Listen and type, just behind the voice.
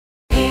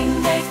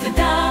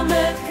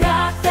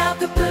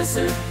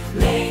deze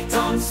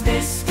Layton'S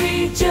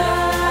mystery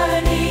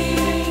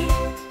journey.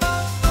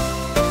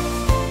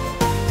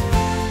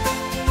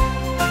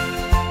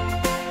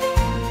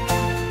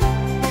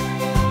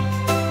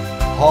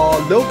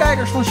 Hallo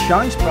kijkers van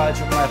ShineSprites,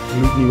 welkom bij een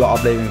gloednieuwe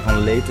aflevering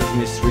van Layton'S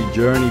Mystery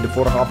Journey. De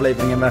vorige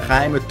aflevering hebben we een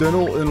geheime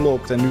tunnel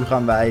unlocked en nu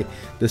gaan wij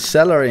de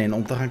cellar in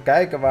om te gaan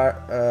kijken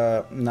waar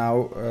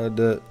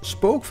de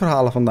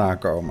spookverhalen vandaan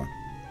komen.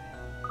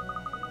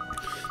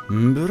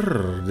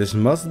 This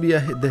must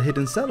be the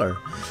hidden cellar.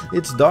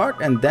 It's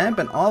dark and damp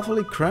and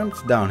awfully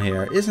cramped down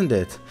here, isn't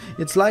it?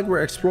 It's like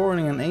we're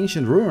exploring an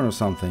ancient ruin or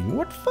something.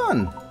 What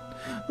fun!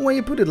 When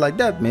you put it like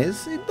that,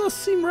 miss, it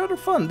does seem rather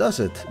fun,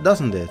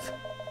 doesn't it?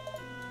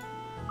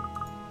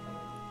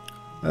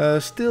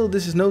 Still,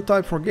 this is no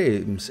time for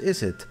games,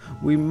 is it?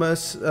 We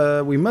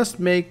must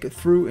make a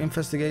thorough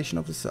investigation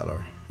of the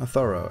cellar. A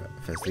thorough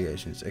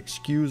investigation.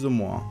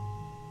 Excusez-moi.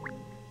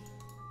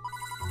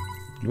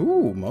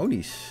 Oeh,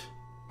 monies.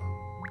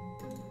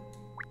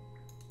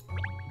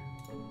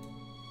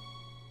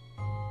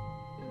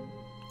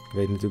 Ik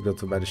weet natuurlijk dat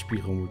we bij de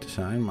spiegel moeten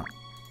zijn, maar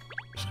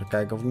eens gaan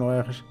kijken of ik nog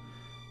ergens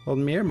wat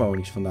meer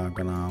monies vandaan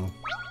kan halen.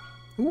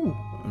 Oeh,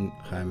 een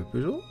geheime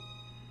puzzel.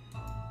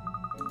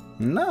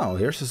 Now,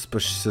 here's a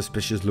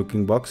suspicious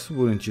looking box,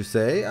 wouldn't you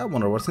say? I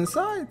wonder what's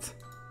inside.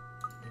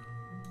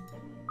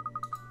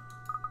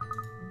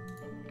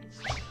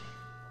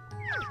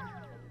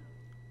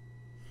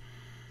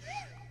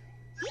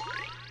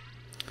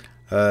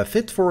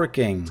 Fit for a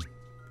king.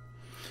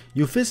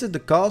 You visit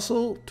the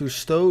castle to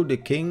stow the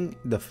king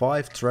the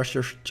 5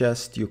 treasure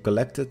chests you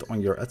collected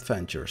on your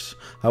adventures.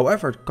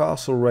 However,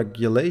 castle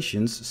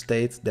regulations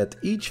state that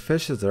each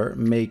visitor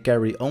may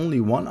carry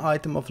only 1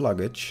 item of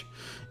luggage.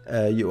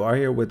 You are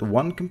here with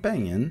 1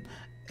 companion,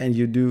 and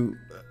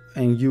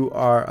you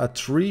are a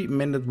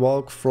 3-minute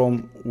walk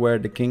from where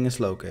the king is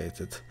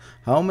located.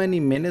 How many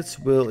minutes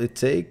will it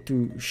take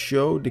to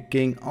show the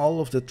king all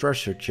of the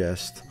treasure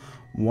chests?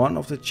 1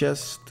 of the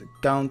chests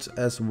counts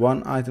as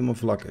 1 item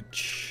of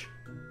luggage.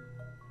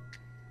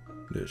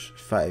 Dus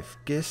 5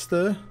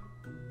 kisten.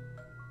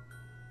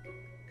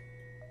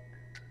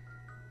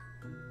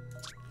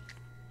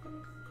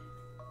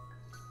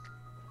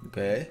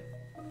 Oké.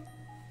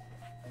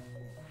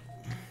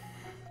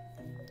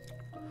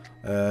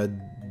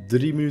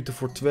 3 minuten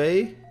voor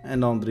 2 en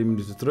dan 3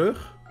 minuten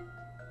terug.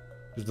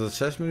 Dus dat is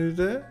 6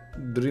 minuten.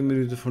 3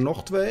 minuten voor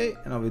nog 2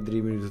 en dan weer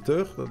 3 minuten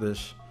terug. Dat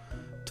is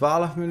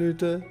 12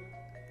 minuten.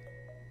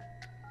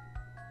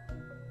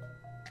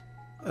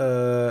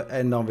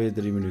 En dan weer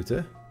 3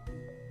 minuten.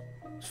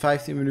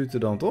 15 minuten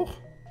dan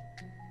toch?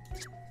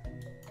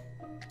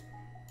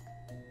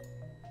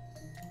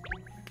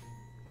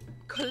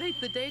 Collate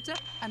the data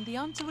and the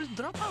answer will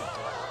drop out.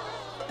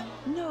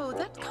 No,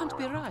 that can't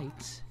be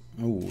right.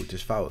 Oeh, het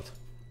is fout.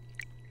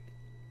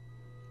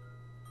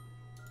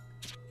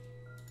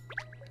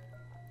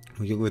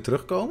 Moet je ook weer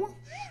terugkomen?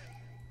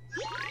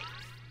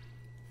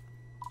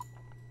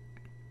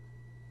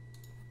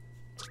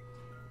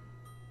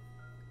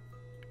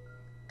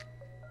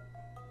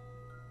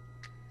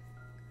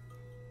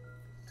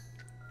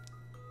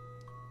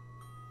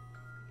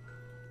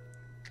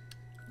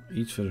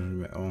 Each visitor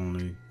may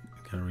only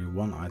carry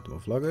 1 item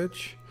of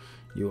luggage.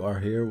 You are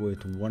here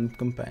with 1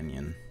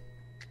 companion.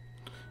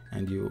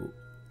 And you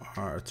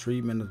are a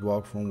 3-minute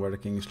walk from where the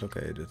king is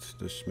located.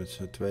 Dus met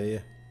z'n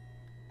tweeën.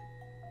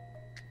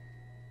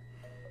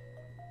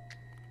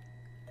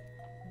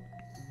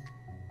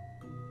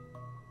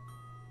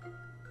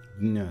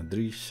 Ja,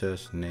 3,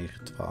 6,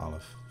 9,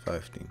 12,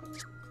 15.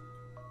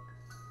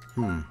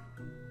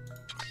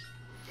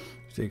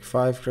 Take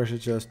 5 treasure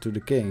chests to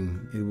the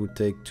king. It would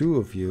take 2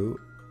 of you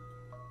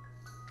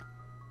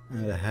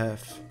and a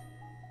half.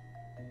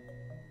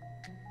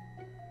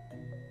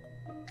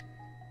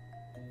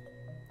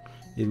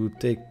 It would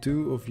take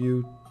 2 of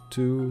you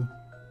 2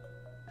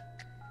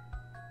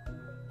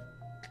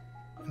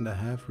 and a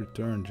half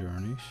return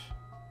journeys.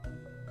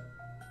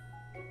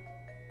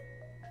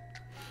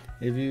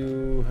 If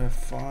you have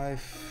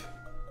 5.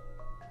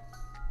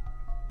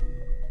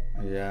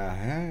 Ja,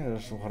 hè? Dat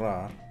is toch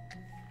raar?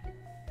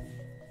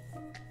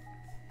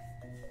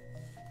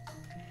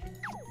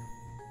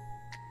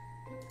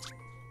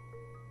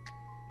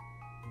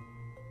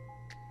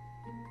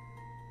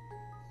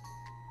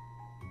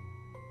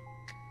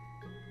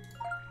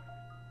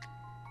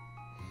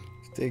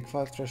 Take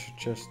 5 treasure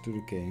chests to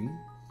the king.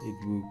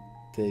 It would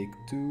take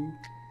 2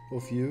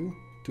 of you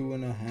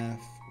 2.5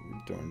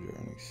 return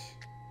journeys.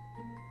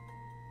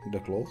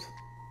 Dat klopt.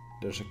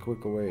 There's a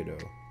quicker way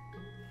though.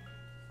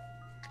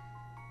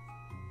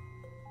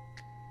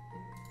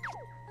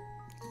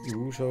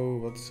 Hoezo?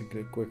 Wat is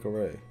een quicker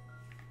way?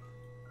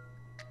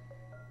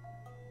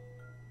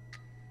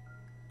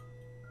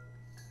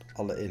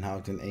 Alle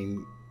inhoud in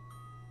één.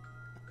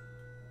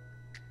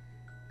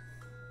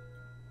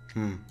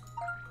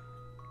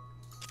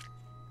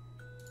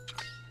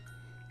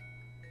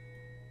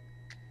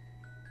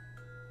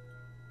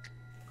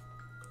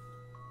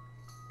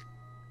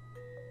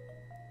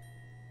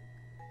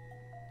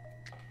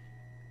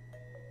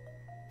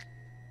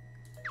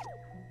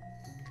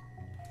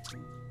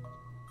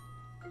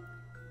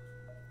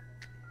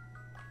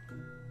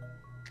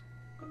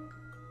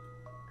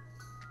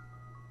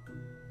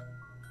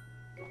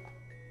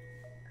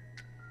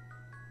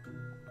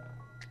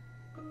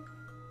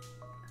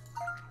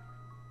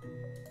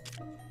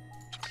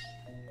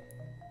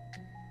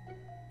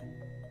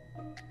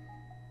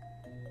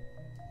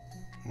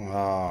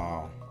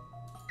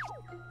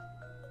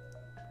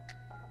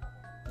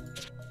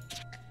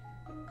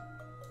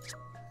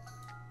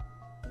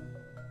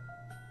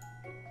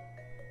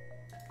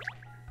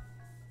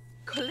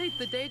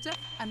 Collate the data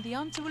and the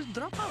answer will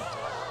drop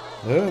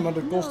out. Maar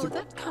dat kost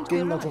de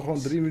King dan toch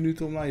gewoon 3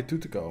 minuten om naar je toe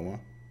te komen?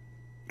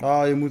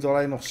 Oh, je moet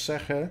alleen nog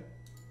zeggen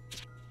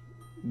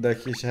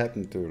dat je ze hebt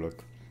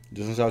natuurlijk.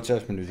 Dus dan zou het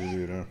 6 minuten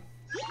duren.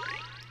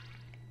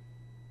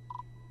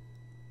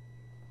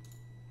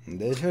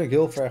 Deze vind ik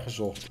heel ver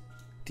gezocht.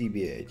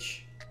 TBH.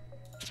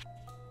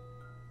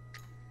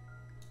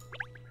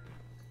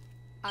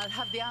 I'll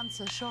have the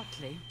answer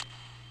shortly.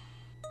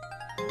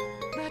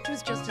 That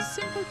was just a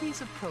simple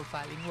piece of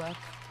profiling work.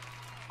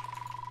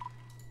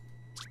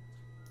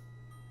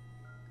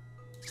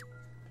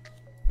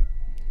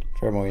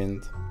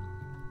 Vermoeiend.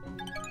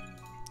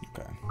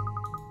 Okay.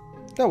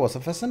 That was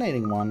a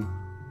fascinating one.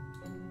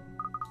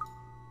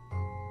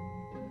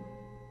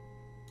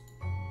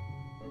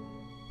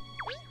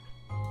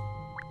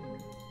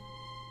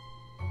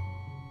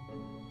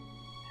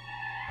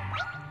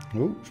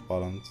 Oeh,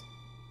 spannend.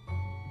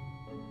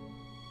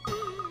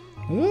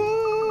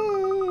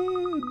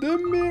 The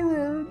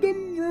mirror, the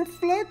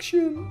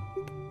reflection.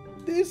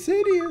 It's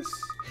hideous.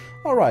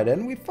 Alright,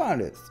 then we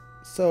found it.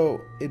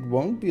 So it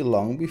won't be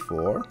long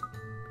before.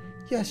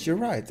 Yes, you're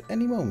right.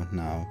 Any moment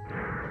now.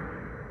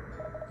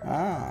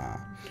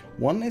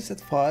 One is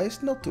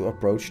advised not to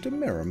approach the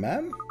mirror,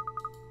 ma'am.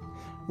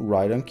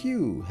 Right on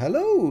cue.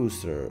 Hello,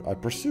 sir. I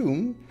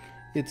presume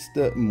it's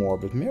the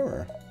morbid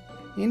mirror.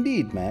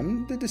 Indeed,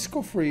 ma'am. The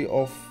discovery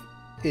of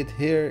it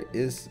here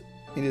is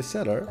in the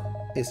cellar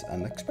is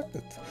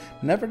unexpected.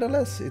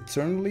 Nevertheless, it's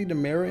certainly the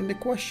mirror in the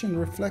question,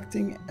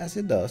 reflecting as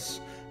it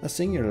does a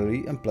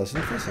singularly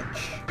unpleasant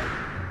visage.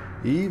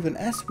 Even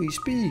as we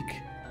speak.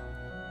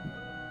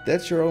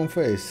 That's your own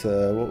face,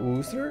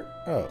 Wooster?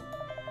 Oh.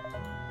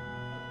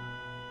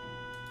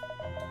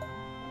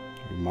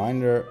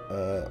 Reminder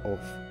of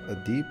a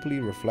deeply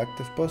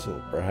reflective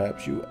puzzle.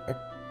 Perhaps you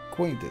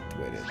acquainted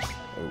with it.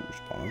 Oh,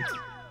 spannend.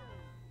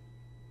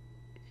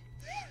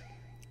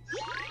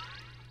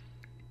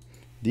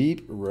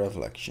 Deep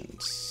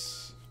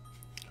reflections.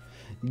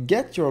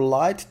 Get your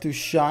light to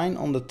shine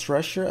on the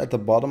treasure at the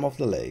bottom of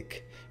the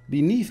lake.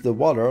 Beneath the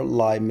water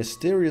lie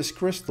mysterious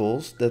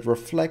crystals that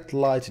reflect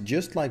light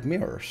just like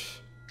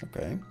mirrors.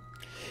 Okay.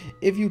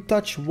 If you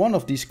touch one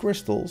of these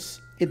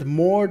crystals, it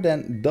more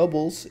than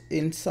doubles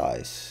in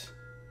size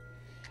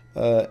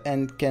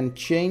and can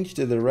change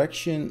the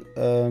direction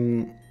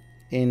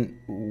in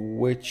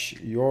which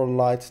your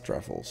light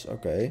travels.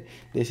 Okay.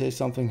 They say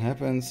something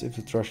happens if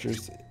the treasure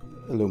is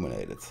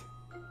illuminated.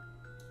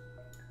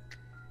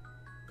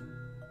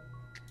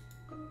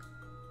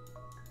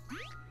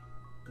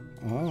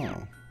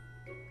 Oh.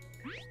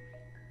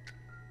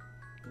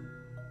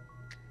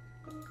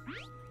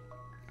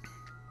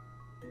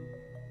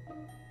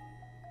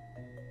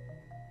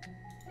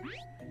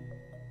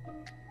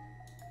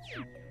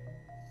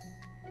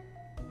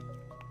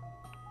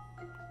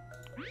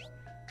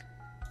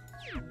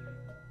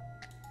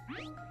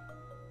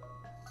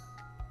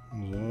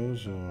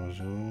 Zo.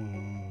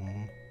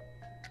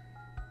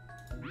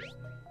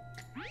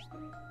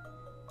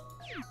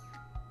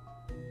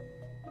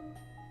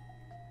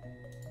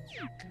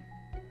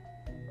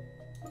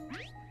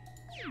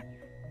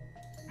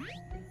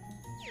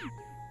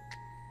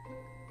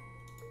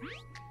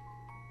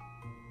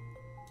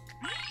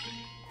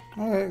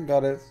 Okay,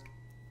 got it.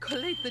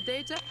 Collate the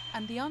data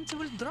and the answer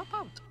will drop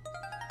out.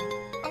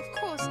 Of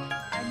course,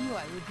 I knew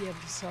I would be able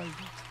to solve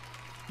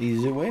it.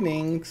 Easy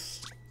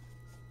winnings.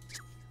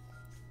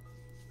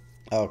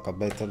 Oh, ik had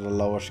beter de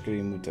lower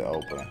screen moeten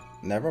openen.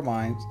 Never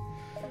mind.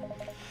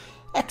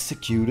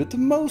 Executed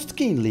most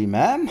keenly,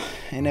 ma'am.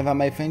 And if I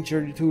may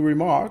venture to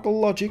remark,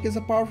 logic is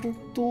a powerful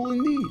tool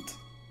indeed.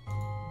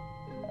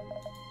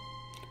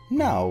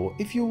 Now,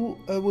 if you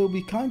will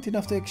be kind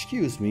enough to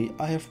excuse me,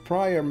 I have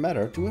prior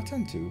matter to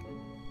attend to.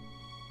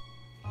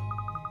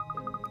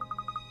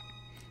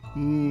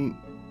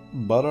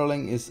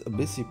 Buttering is a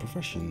busy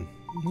profession.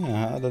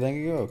 Ja, dat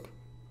denk ik ook.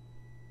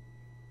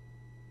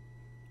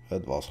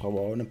 Het was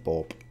gewoon een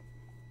pop.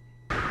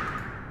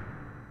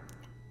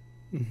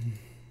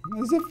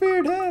 It's a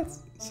feared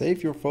hat. Save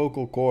your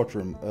vocal cord,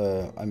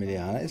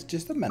 Emiliana. It's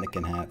just a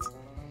mannequin hat.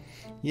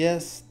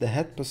 Yes, the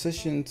hat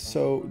positioned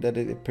so that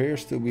it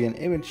appears to be an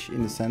image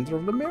in the center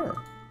of the mirror.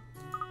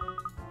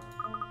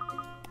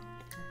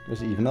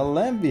 There's even a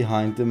lamp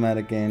behind the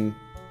mannequin.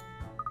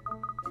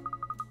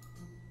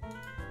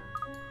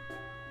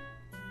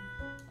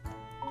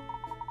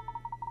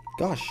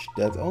 Gosh,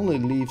 that only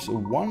leaves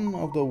one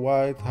of the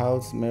White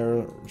House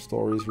mirror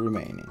stories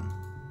remaining.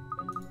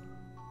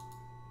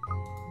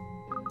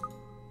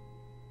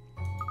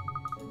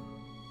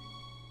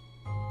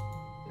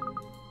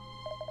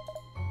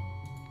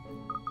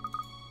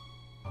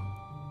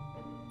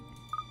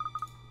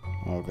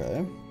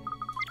 Okay.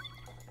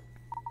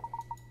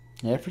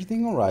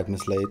 Everything alright,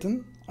 Miss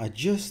Layton? I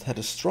just had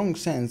a strong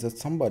sense that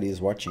somebody is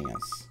watching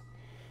us.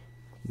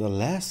 The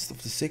last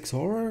of the 6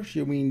 horrors?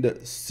 You mean the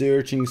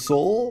searching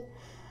soul?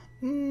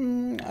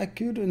 I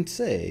couldn't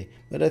say,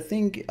 but I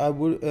think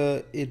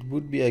it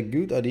would be a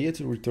good idea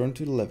to return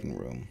to the living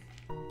room.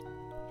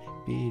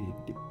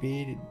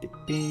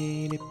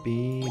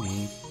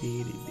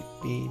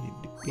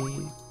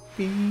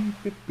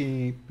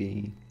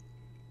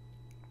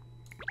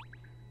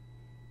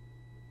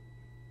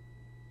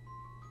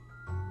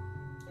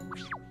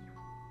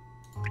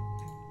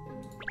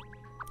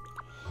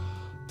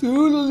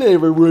 To the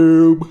living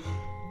room.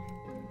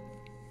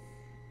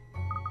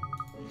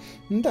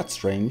 That's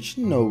strange.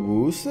 No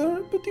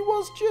Wooster, but he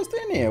was just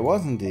in here,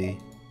 wasn't he?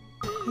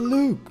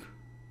 Look,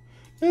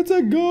 it's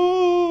a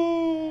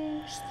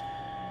ghost.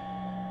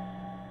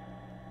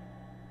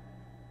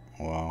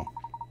 Wow.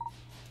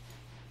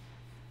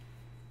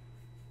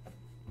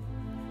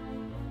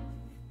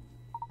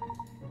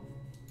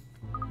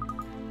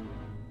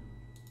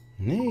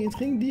 Nee, het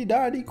ging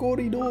daar die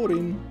corridor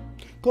in.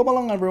 Come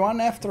along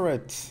everyone, after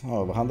it.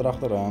 Oh, we gaan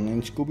erachteraan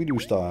in Scooby-Doo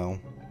style.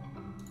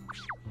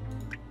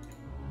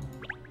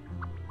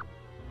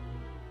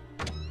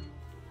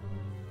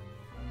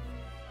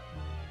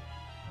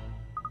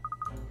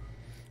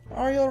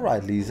 Are you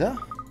alright, Liza?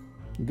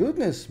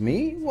 Goodness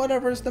me,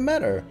 whatever is the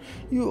matter?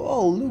 You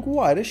all look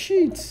white as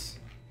sheets.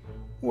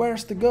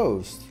 Where's the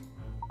ghost?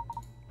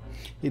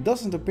 It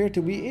doesn't appear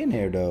to be in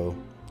here though.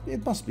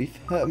 It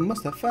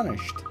must have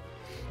vanished.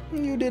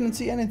 You didn't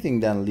see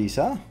anything then,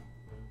 Liza?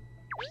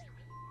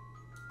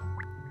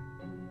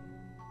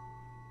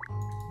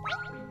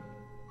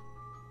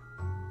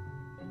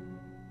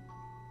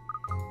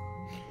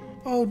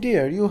 Oh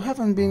dear, you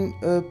haven't been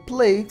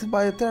plagued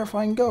by a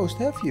terrifying ghost,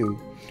 have you?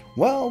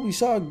 Well, we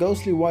saw a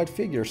ghostly white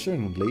figure,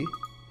 certainly.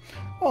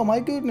 Oh my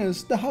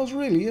goodness, the house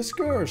really is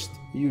cursed.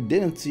 You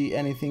didn't see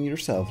anything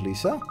yourself,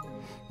 Liza?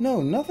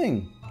 No,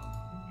 nothing.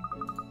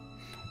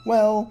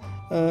 Well,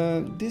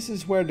 this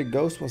is where the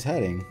ghost was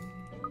heading.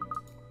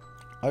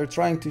 Are you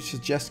trying to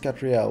suggest,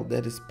 Catriel,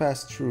 that it's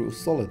passed through a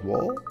solid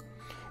wall?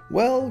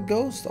 Well,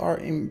 ghosts are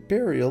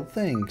imperial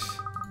things.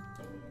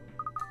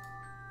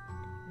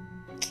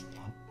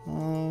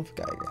 Even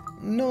kijken.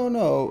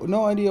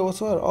 No idea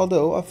whatsoever.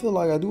 Although I feel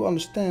like I do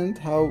understand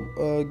how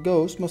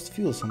ghosts must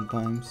feel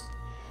sometimes.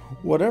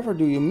 Whatever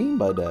do you mean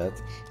by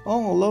that?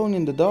 All alone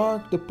in the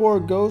dark, the poor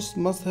ghost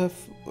must have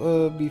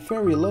be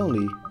very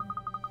lonely.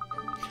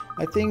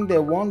 I think they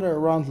wander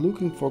around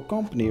looking for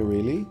company,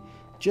 really,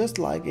 just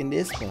like in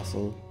this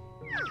puzzle.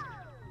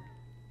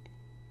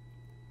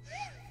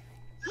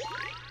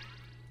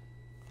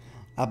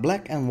 A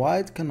black and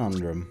white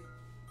conundrum.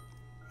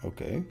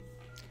 Okay.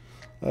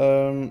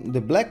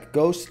 The black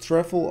ghosts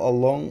travel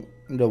along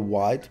the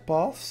white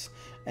paths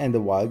and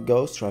the white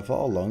ghosts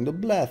travel along the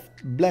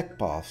black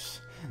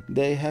paths.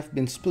 They have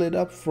been split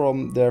up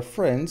from their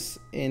friends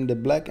in the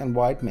black and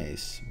white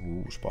maze.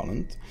 Oeh,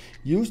 spannend.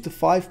 Use the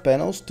 5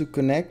 panels to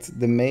connect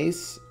the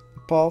maze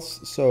paths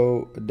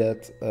so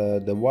that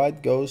the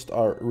white ghosts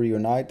are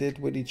reunited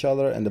with each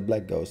other and the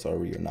black ghosts are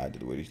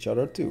reunited with each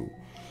other too.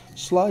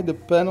 Slide the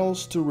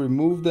panels to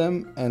remove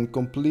them and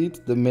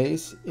complete the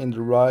maze in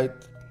the right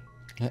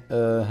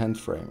hand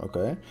frame.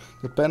 Okay,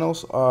 the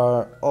panels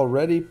are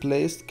already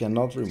placed,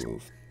 cannot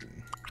remove.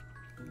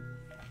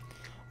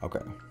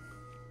 Oké.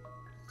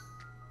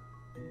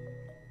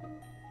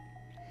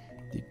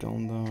 Die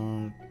kan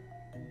daar.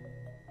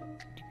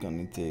 Die kan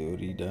in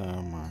theorie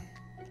daar, maar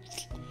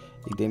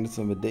ik denk dat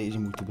we met deze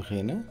moeten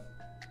beginnen.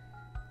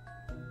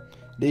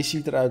 Deze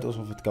ziet eruit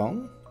alsof het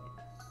kan.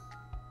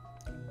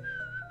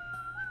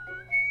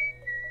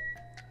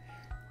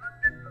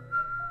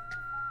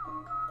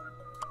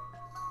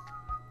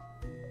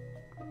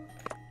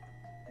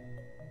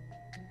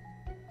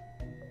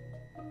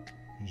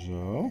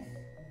 Zo.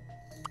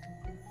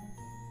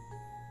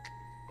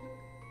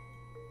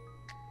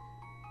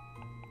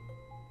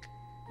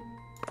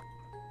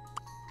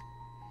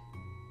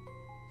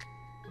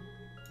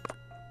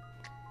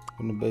 Ik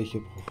ben een beetje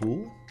op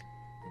gevoel.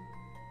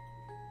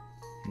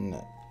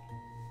 Nee.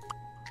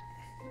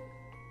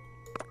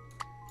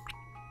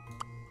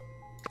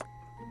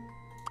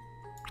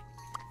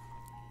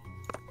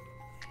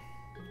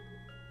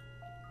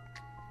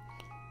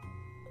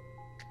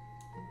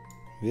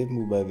 Wit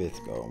moet bij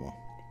wit komen.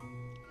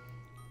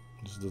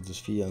 Dus dat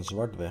is via een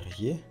zwart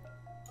weggetje.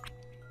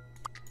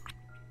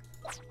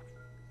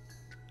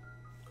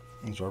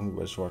 En zwart moet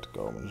bij zwart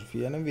komen, dus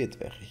via een wit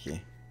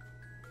weggetje.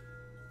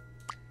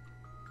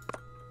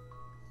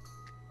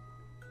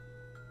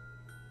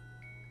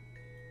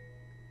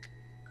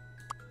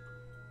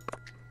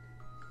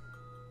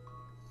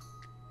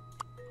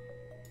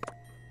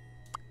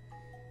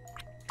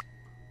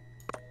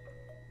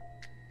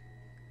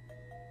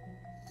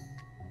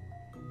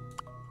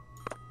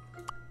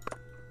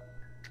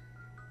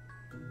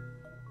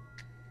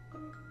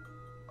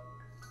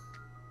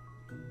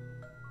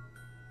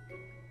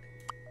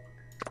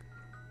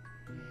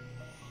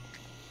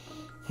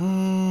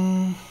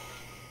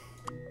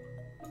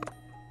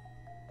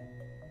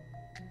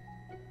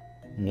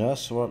 Ja,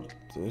 zwart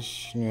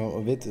is nu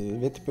al,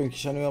 witte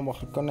puntjes zijn nu helemaal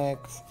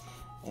geconnect.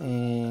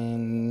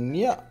 En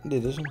ja,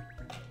 dit is hem.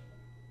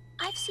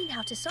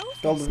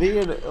 Ik had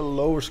weer de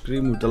lower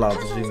screen moeten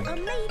laten zien.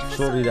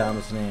 Sorry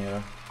dames en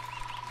heren.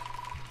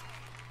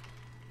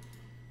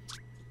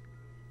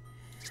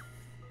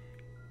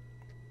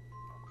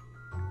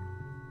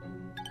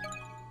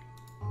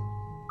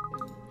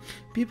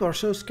 People are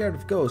so scared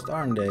of ghosts,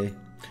 aren't they?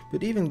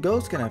 But even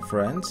ghosts can have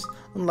friends,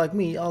 unlike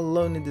me all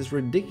alone in this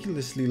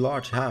ridiculously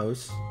large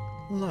house.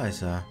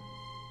 Liza.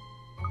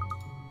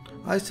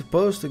 I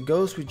suppose the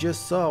ghost we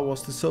just saw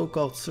was the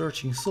so-called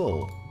searching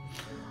soul.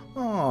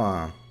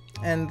 Ah,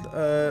 and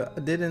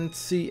didn't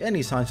see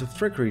any signs of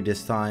trickery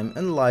this time,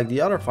 unlike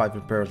the other 5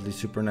 apparently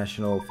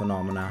supernatural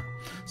phenomena.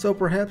 So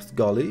perhaps,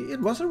 golly, it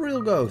was a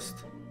real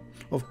ghost.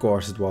 Of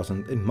course it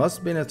wasn't, it must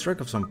have been a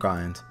trick of some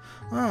kind.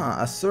 Ah,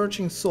 a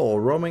searching soul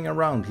roaming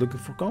around looking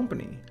for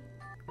company.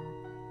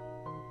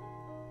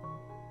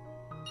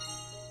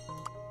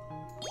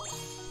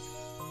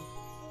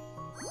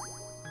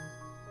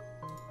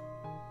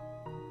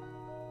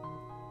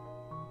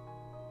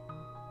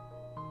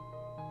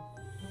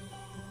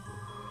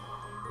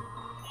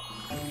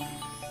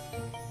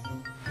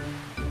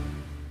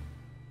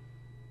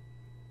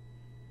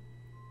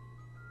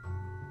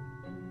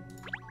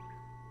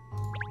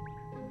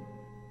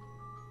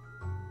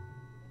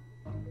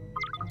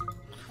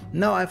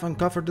 Now I've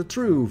uncovered the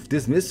truth.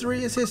 This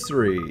mystery is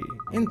history.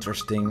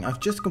 Interesting. I've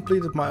just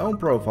completed my own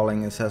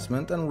profiling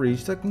assessment and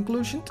reached a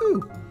conclusion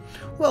too.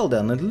 Well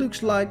then, it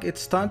looks like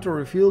it's time to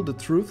reveal the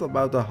truth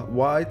about the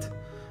White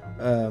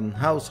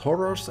House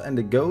horrors and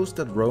the ghosts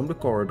that roam the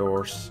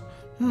corridors.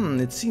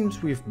 It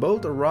seems we've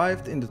both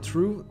arrived in the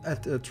truth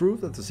at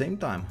the same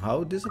time.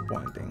 How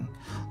disappointing.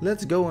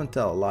 Let's go and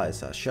tell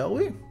Liza, shall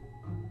we?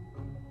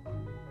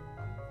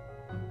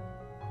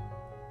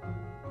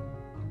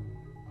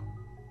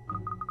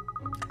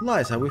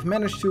 Liza, we've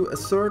managed to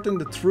ascertain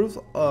the truth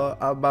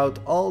about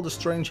all the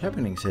strange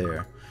happenings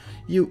here.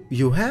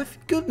 You have?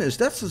 Goodness,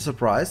 that's a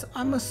surprise,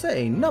 I must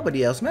say.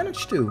 Nobody else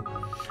managed to.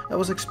 I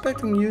was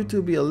expecting you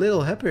to be a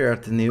little happier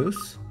at the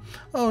news.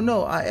 Oh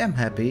no, I am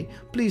happy.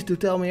 Please do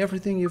tell me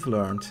everything you've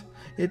learned.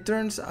 It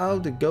turns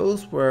out the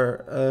ghosts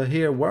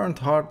here weren't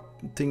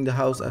haunting the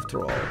house after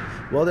all.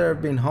 What they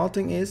have been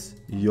haunting is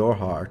your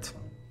heart.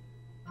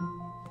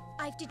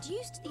 I've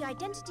deduced the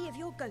identity of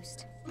your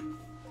ghost.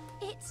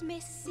 It's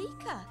Miss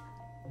Seeker.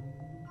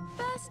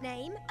 First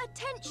name,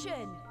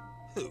 Attention.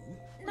 Who?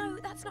 No,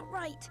 that's not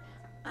right.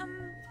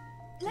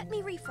 Let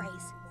me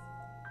rephrase.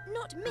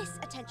 Not Miss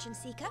Attention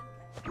Seeker,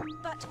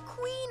 but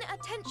Queen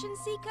Attention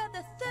Seeker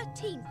the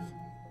 13th.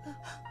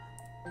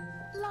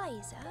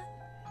 Liza,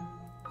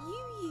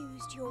 you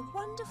used your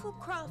wonderful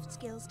craft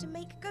skills to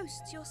make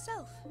ghosts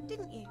yourself,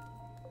 didn't you?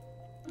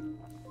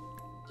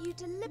 You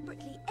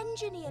deliberately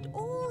engineered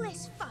all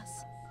this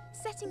fuss,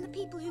 setting the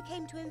people who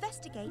came to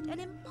investigate an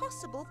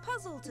impossible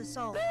puzzle to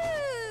solve.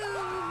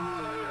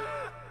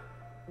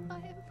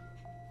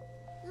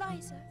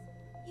 Liza,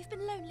 you've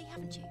been lonely,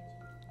 haven't you?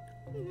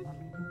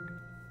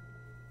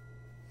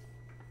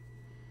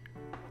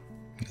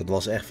 Het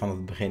was echt van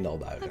het begin al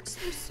duidelijk.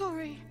 I'm so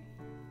sorry.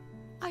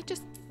 I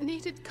just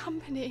needed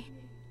company.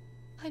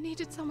 I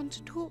needed someone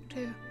to talk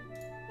to.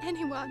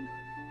 Anyone.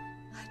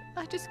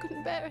 I just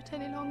couldn't bear it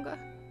any longer.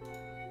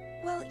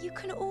 Well, you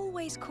can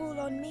always call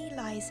on me,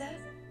 Liza.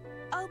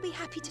 I'll be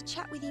happy to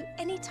chat with you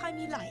anytime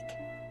you like.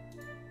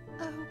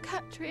 Oh,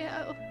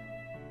 Catriel.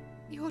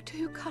 You're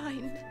too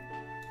kind.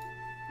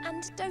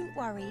 And don't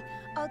worry,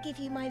 I'll give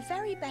you my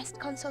very best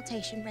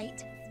consultation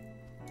rate.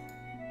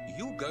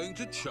 You're going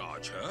to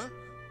charge her?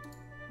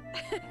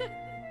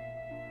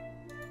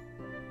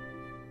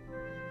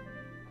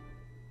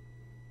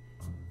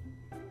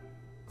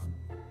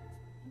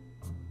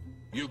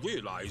 You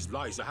realize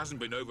Liza hasn't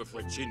been over for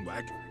a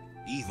chinwag,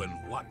 even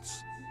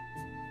once.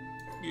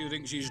 You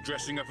think she's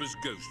dressing up as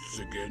ghosts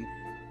again?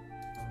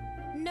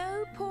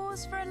 No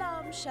pause for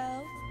alarm,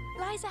 Shirl.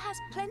 Liza has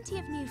plenty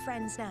of new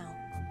friends now.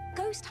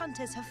 Ghost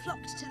hunters have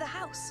flocked to the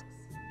house.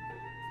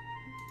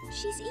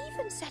 She's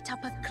even set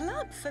up a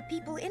club for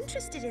people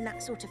interested in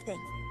that sort of thing.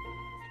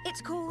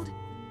 It's called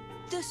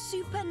the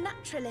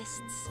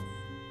Supernaturalists.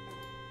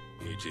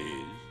 It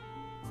is?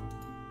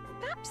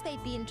 Perhaps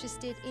they'd be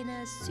interested in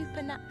a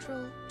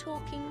supernatural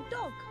talking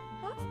dog,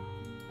 huh?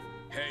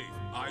 Hey,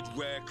 I'd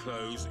wear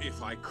clothes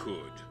if I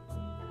could.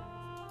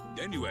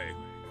 Anyway,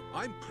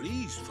 I'm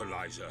pleased for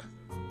Liza.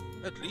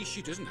 At least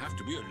she doesn't have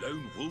to be a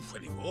lone wolf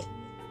anymore.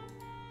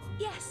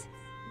 Yes,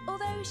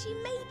 although she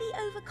may be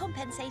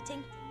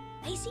overcompensating.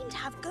 They seem to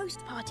have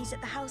ghost parties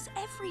at the house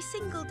every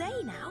single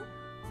day now.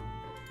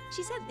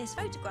 She sent this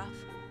photograph.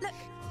 Look.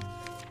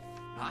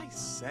 I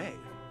say.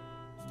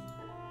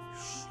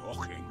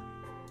 Shocking.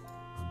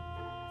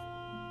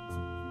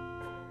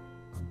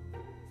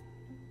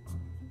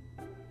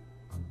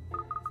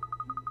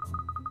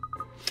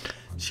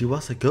 She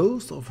was a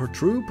ghost of her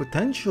true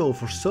potential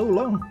for so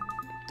long.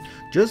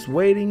 Just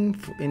waiting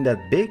in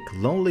that big,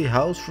 lonely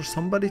house for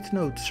somebody to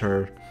notice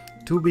her,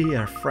 to be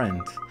her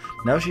friend.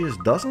 Now she has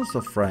dozens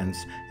of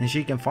friends and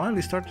she can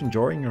finally start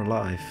enjoying her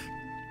life.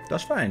 Dat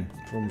is fijn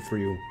voor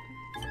you.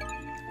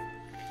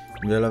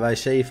 Willen wij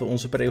 7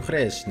 onze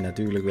progress?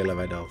 Natuurlijk willen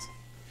wij dat.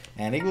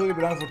 En ik wil jullie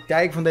bedanken voor het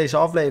kijken van deze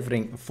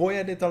aflevering. Vond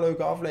jij dit een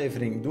leuke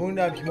aflevering? Doe een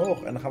duimpje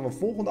omhoog en dan gaan we de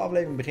volgende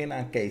aflevering beginnen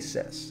aan case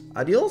 6.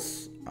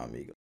 Adios,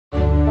 amigos.